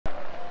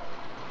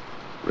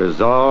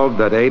Resolved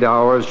that 8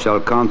 hours shall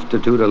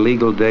constitute a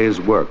legal day's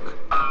work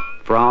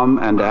from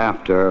and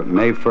after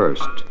May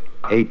 1st,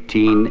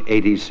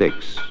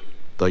 1886.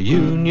 The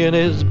Union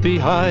is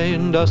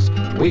behind us,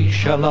 we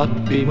shall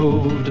not be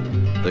moved.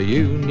 The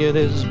Union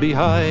is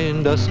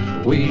behind us,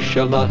 we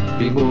shall not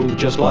be moved.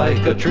 Just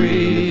like a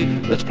tree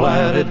that's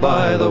planted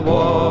by the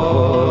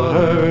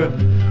water,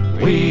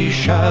 we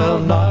shall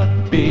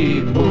not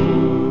be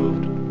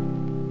moved.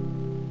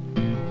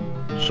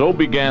 So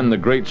began the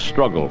great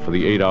struggle for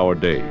the 8-hour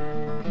day.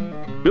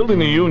 Building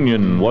the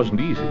Union wasn't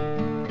easy.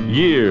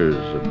 Years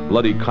of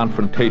bloody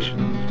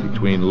confrontations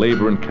between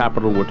labor and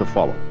capital were to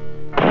follow.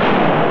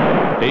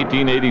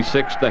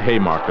 1886, the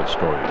Haymarket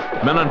story.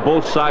 Men on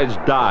both sides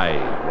died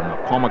when the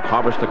McCormick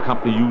Harvester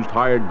Company used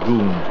hired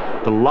goons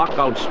to lock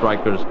out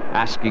strikers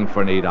asking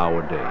for an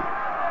 8-hour day.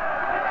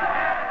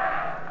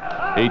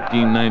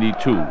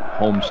 1892,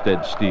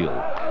 Homestead Steel.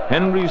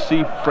 Henry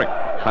C. Frick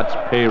cuts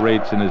pay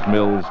rates in his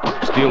mills.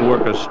 Steel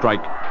workers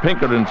strike.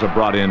 Pinkertons are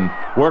brought in.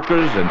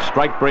 Workers and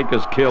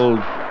strikebreakers killed.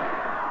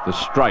 The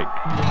strike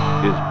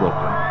is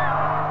broken.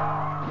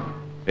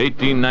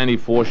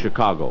 1894,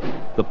 Chicago.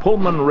 The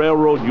Pullman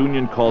Railroad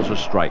Union calls a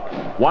strike.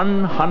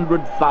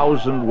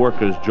 100,000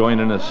 workers join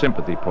in a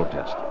sympathy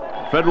protest.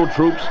 Federal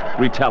troops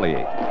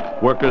retaliate.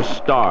 Workers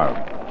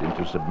starved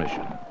into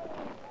submission.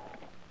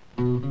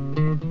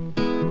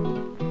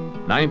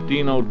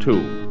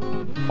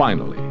 1902,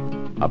 finally,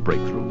 a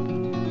breakthrough.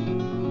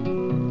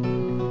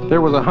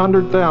 There was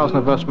 100,000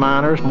 of us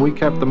miners, and we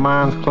kept the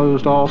mines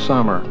closed all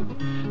summer.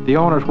 The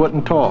owners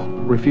wouldn't talk,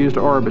 refused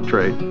to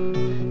arbitrate.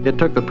 It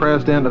took the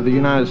President of the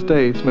United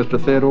States, Mr.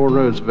 Theodore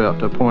Roosevelt,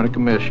 to appoint a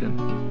commission.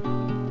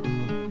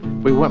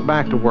 We went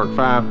back to work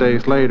 5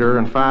 days later,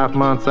 and 5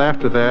 months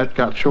after that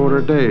got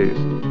shorter days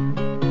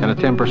and a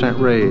 10%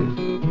 raise.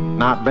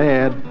 Not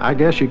bad. I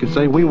guess you could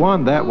say we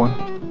won that one.